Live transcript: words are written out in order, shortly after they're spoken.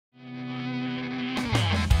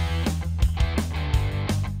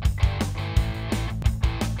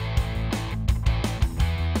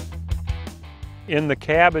in the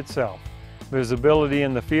cab itself, visibility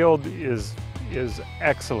in the field is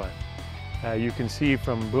excellent. You can see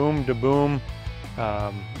from boom to boom.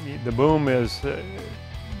 The boom is, the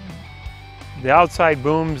outside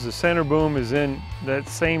booms, the center boom is in that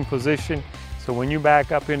same position. So when you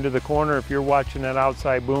back up into the corner, if you're watching that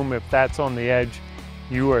outside boom, if that's on the edge,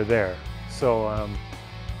 you are there. So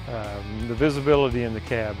the visibility in the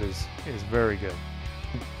cab is very good.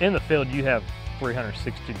 In the field, you have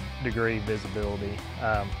 360-degree visibility,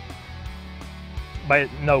 but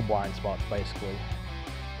no blind spots, basically.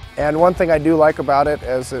 And one thing I do like about it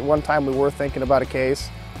is at one time we were thinking about a case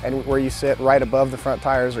and where you sit right above the front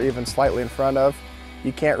tires or even slightly in front of,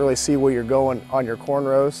 you can't really see where you're going on your corn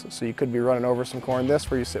rows, so you could be running over some corn. This,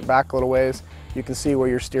 where you sit back a little ways, you can see where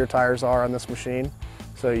your steer tires are on this machine.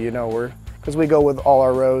 So you know because we go with all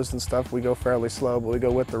our rows and stuff, we go fairly slow, but we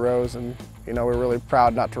go with the rows, and you know, we're really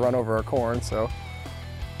proud not to run over our corn. So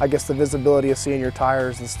I guess the visibility of seeing your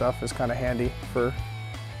tires and stuff is kind of handy for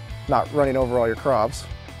not running over all your crops.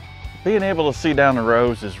 Being able to see down the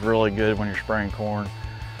rows is really good when you're spraying corn,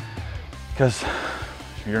 because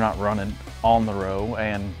you're not running on the row.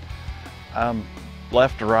 And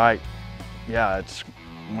left to right, yeah, it's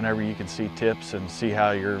whenever you can see tips and see how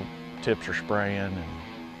your tips are spraying and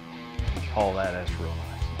all that, that's real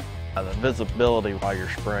nice. The visibility while you're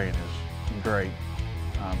spraying is great.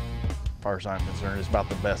 As far as I'm concerned, it's about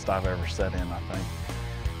the best I've ever set in, I think.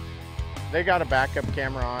 They got a backup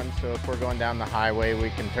camera on, so if we're going down the highway,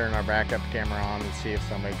 we can turn our backup camera on and see if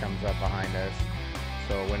somebody comes up behind us.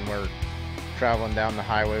 So when we're traveling down the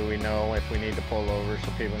highway, we know if we need to pull over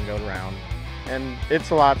so people can go around. And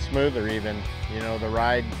it's a lot smoother even. You know, the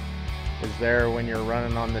ride is there when you're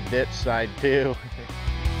running on the ditch side too.